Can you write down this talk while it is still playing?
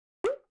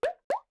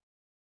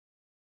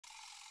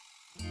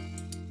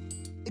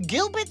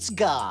Gilbert's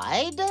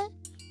Guide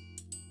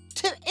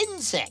to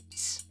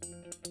Insects.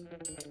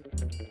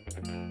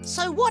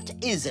 So what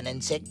is an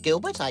insect,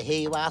 Gilbert, I hear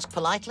you ask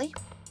politely?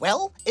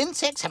 Well,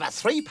 insects have a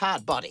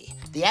three-part body: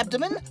 the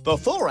abdomen, the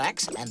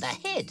thorax, and the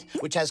head,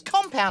 which has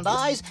compound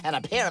eyes and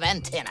a pair of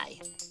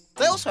antennae.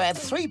 They also have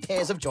 3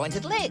 pairs of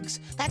jointed legs.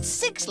 That's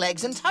 6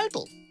 legs in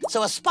total.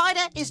 So a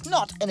spider is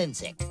not an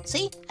insect.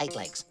 See? 8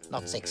 legs,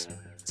 not 6.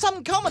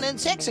 Some common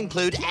insects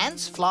include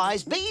ants,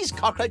 flies, bees,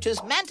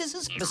 cockroaches,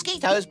 mantises,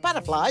 mosquitoes,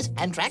 butterflies,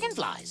 and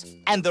dragonflies.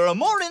 And there are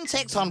more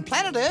insects on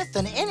planet Earth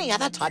than any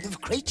other type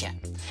of creature.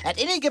 At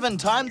any given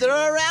time, there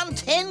are around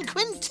 10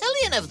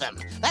 quintillion of them.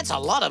 That's a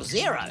lot of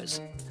zeros.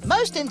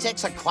 Most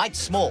insects are quite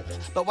small,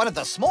 but one of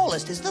the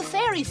smallest is the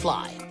fairy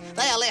fly.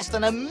 They are less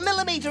than 1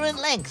 millimetre in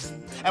length.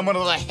 And one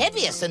of the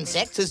heaviest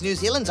insects is New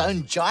Zealand's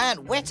own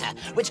giant weta,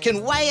 which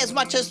can weigh as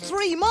much as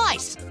 3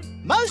 mice.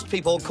 Most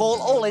people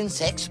call all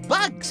insects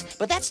bugs,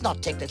 but that's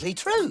not technically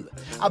true.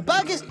 A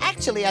bug is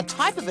actually a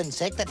type of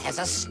insect that has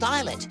a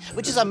stylet,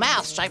 which is a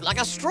mouth shaped like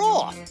a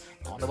straw.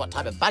 I wonder what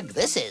type of bug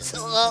this is.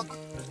 Well,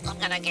 I'm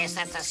gonna guess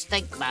that's a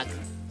stink bug.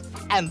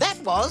 And that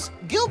was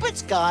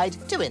Gilbert's Guide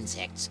to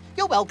Insects.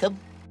 You're welcome.